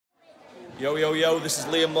Yo, yo, yo, this is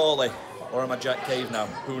Liam Morley. Or am I Jack Cave now?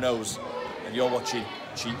 Who knows? And you're watching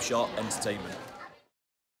Cheap Shot Entertainment.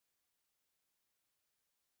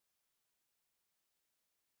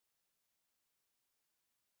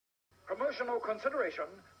 Promotional consideration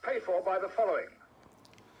paid for by the following.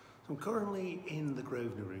 I'm currently in the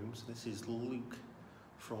Grosvenor rooms. This is Luke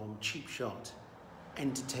from Cheap Shot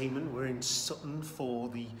Entertainment. We're in Sutton for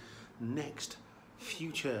the next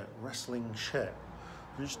Future Wrestling show.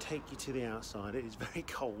 I'll just take you to the outside. It is very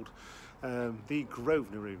cold. The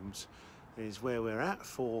Grosvenor rooms is where we're at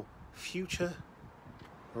for Future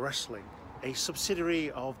Wrestling, a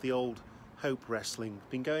subsidiary of the old Hope Wrestling.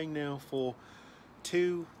 Been going now for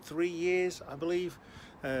 2-3 years, I believe,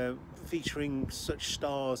 featuring such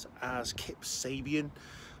stars as Kip Sabian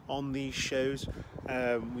on these shows.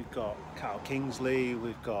 We've got Kyle Kingsley,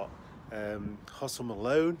 we've got Hustle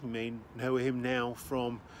Malone. You may know him now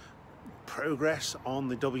from Progress on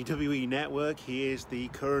the WWE Network. He is the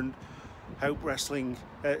current Hope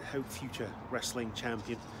Future Wrestling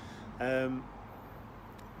champion.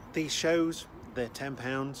 These shows, they're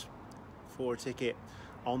 £10 for a ticket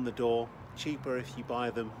on the door. Cheaper if you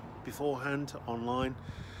buy them beforehand online.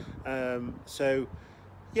 So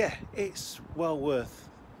yeah, it's well worth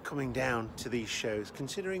coming down to these shows,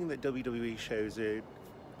 considering that WWE shows are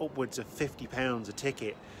upwards of £50 a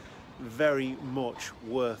ticket. Very much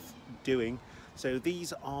worth doing. So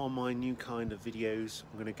these are my new kind of videos.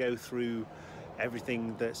 I'm going to go through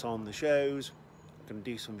everything that's on the shows. I'm going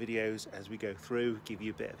to do some videos as we go through, give you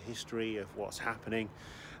a bit of history of what's happening,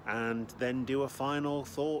 and then do a final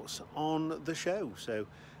thoughts on the show. So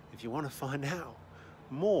if you want to find out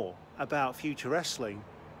more about Future Wrestling,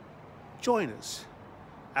 join us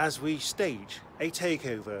as we stage a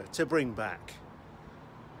takeover to bring back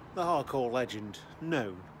the hardcore legend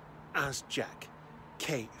known as Jack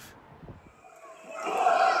Cave.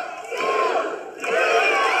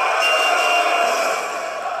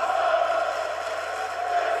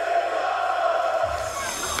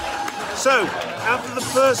 So, after the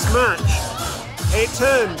first match, it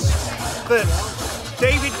turns that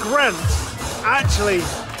David Grant actually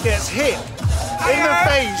gets hit in the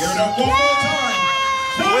face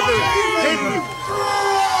with a hidden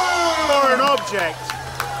foreign object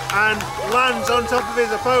and lands on top of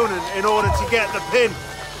his opponent in order to get the pin.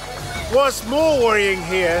 What's more worrying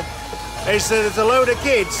here is that there's a load of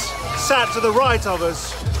kids sat to the right of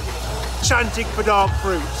us chanting for dark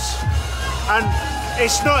fruits, and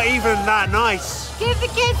it's not even that nice. Give the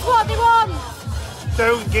kids what they want.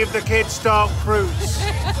 Don't give the kids dark fruits.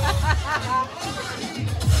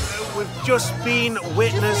 We've just been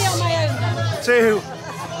witness to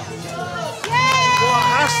what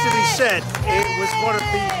has to be said. It was one of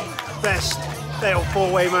the best fatal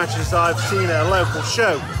four-way matches I've seen at a local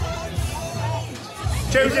show.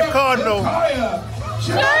 Joseph Cardinal.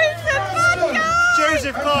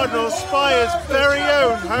 Joseph Cardinal, Spire's very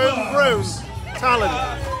own homegrown talent,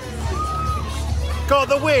 got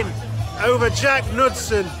the win over Jack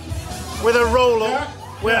Knudsen with a roll-up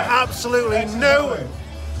where absolutely no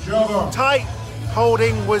tight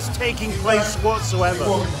holding was taking place whatsoever.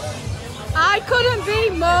 I couldn't be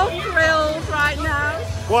more thrilled right now.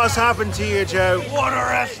 What's happened to you, Joe? What a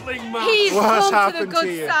wrestling match! He's What's come to the happened to good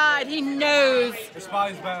you? side, he knows. The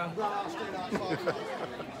spine's better.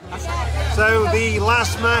 So the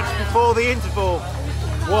last match before the interval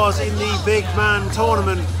was in the big man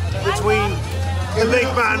tournament between the big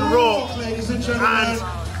man Raw and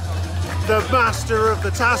the master of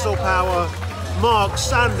the tassel power, Mark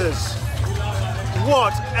Sanders.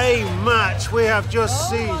 What a match we have just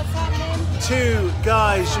seen. Two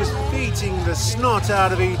guys just beating the snot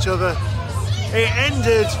out of each other. It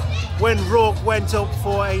ended when Rourke went up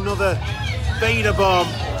for another Vader bomb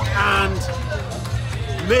and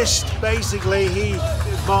missed. Basically,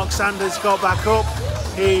 Mark Sanders got back up.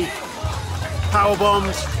 He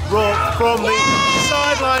powerbombed Rourke from the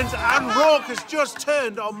sidelines, and Rourke has just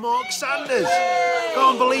turned on Mark Sanders.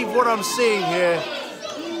 Can't believe what I'm seeing here.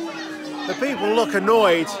 The people look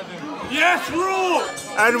annoyed. Yes, Rourke!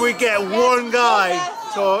 And we get one guy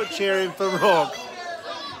cheering for Rourke.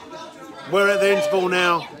 We're at the interval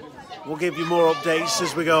now. We'll give you more updates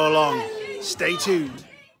as we go along. Stay tuned.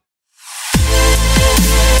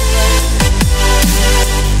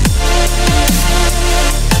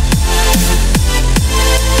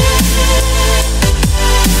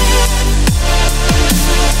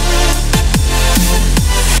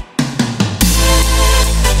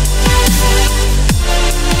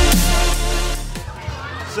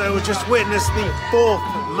 So we just witnessed the fourth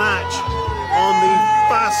match on the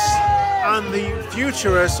Fast and the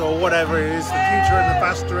Futurous, or whatever it is, the Future and the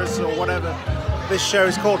Fasturous, or whatever this show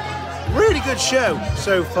is called. Really good show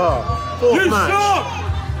so far. Fourth match.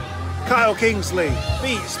 Kyle Kingsley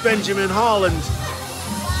beats Benjamin Harland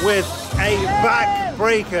with a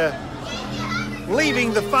backbreaker,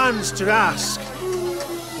 leaving the fans to ask,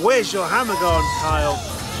 where's your hammer gone, Kyle?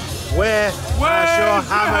 Where has your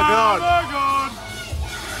hammer gone?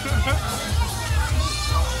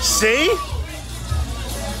 See?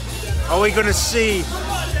 Are we going to see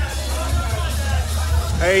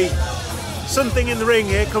something in the ring?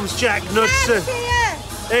 Here comes Jack Knudsen.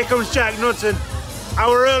 Here comes Jack Knudsen.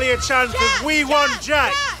 Our earlier chance of We Want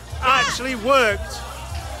Jack actually worked.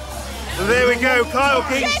 And there we go. Kyle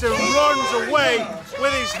Kingston runs away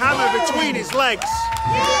with his hammer between his legs.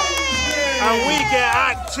 And we get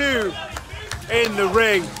Act 2 in the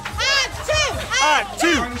ring. Act 2! Act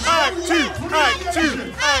 2! Act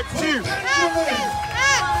 2! Act 2!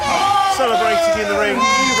 Celebrating in the ring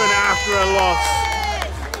even after a loss.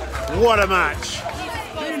 What a match.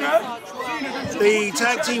 The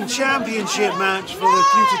Tag Team Championship match for the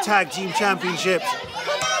Future Tag Team Championships,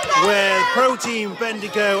 where Pro Team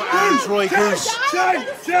Bendigo and Troy Coos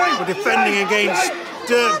were defending against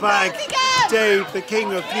Dirtbag Dave, the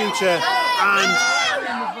King of Future, and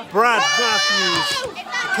Brad Matthews,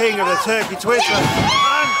 the King of the Turkey Twister,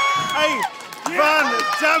 and a Van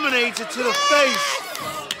Dominator to the face.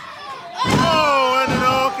 Oh, and an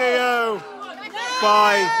RKO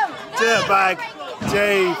by Dirtbag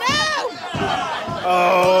Dave.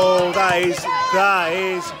 Oh, that is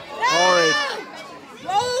horrid.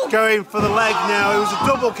 Going for the leg now. It was a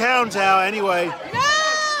double count out anyway.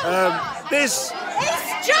 It's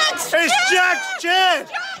Jack's chair.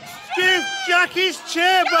 Give Jack his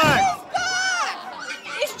chair back.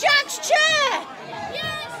 It's Jack's chair.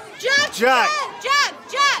 Jack.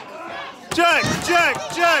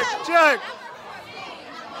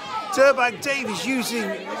 Dirtbag Dave is using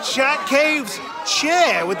Jack Cave's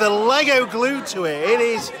chair with the Lego glued to it. It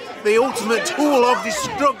is the ultimate tool of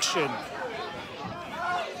destruction.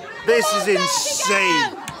 This is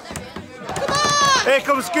insane. Here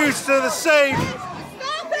comes Goose to the save,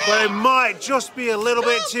 but it might just be a little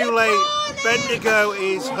bit too late. Bendigo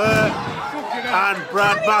is hurt, and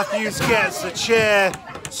Brad Matthews gets the chair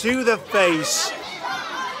to the face.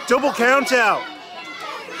 Double count out.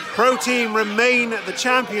 Pro Team remain the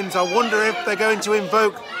champions. I wonder if they're going to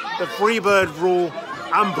invoke the Freebird rule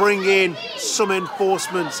and bring in some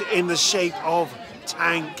enforcement in the shape of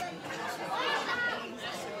Tank.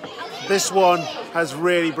 This one has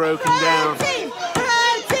really broken down.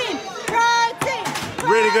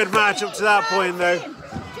 Really good match up to that point though. Come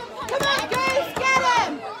on, Goose, get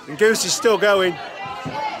him! And Goose is still going.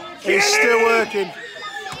 He's still working.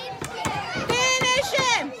 Finish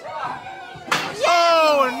him!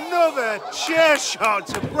 Oh, another chair shot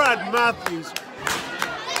to Brad Matthews.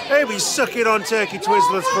 He'll be sucking on turkey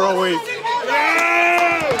twizzlers for a week.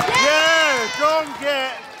 Yeah, go and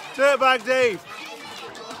get Dirtbag Dave.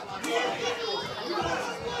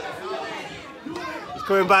 He's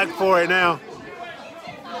coming back for it now.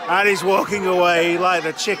 And he's walking away like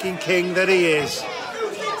the chicken king that he is.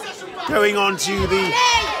 Going on to the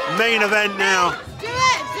main event now. Do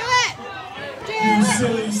it! You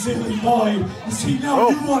silly boy. You see now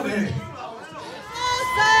you want it.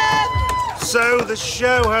 So the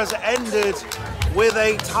show has ended with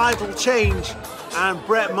a title change, and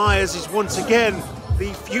Bret Myers is once again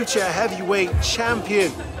the future heavyweight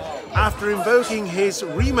champion after invoking his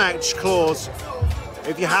rematch clause.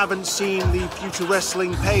 If you haven't seen the Future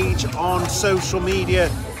Wrestling page on social media,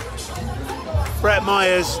 Bret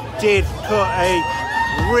Myers did cut a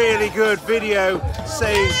really good video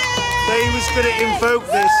saying that he was going to invoke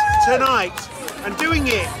this tonight, and doing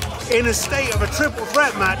it in a state of a triple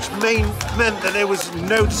threat match meant that there was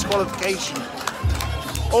no disqualification.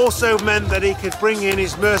 Also meant that he could bring in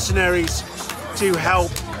his mercenaries to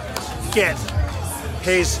help get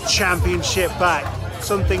his championship back,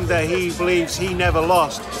 something that he believes he never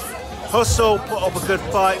lost. Hustle put up a good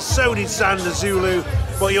fight, so did Xander Zulu,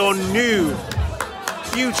 but your new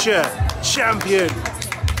future champion,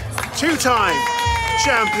 two-time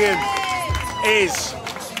champion, is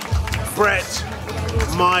Bret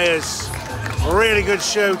Myers. Really good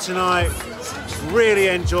show tonight, really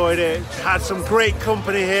enjoyed it. Had some great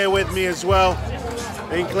company here with me as well,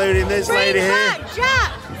 including this lady here.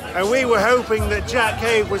 And we were hoping that Jack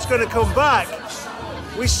Cave was going to come back.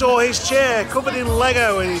 We saw his chair covered in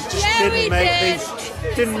Lego and he just didn't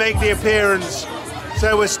make the appearance.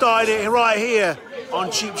 So we're starting it right here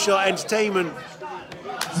on Cheap Shot Entertainment.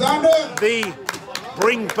 The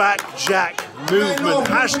Bring Back Jack movement.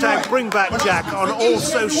 Hashtag Bring Back Jack on all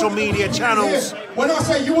social media channels.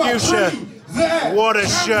 Fuchsia, what a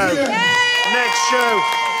show. Next show,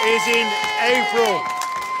 is in April.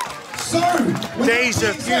 So, Days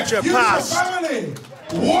of Future Past. Family,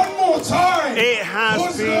 one more time. It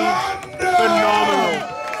has been phenomenal.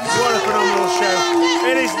 What a phenomenal show.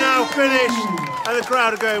 It is now finished and the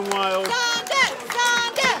crowd are going wild.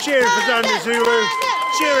 Cheering for Xander Zulu,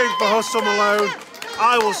 cheering for Hustle Malone.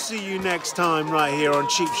 I will see you next time right here on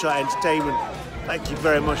Cheap Shot Entertainment. Thank you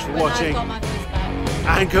very much for watching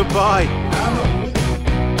and goodbye.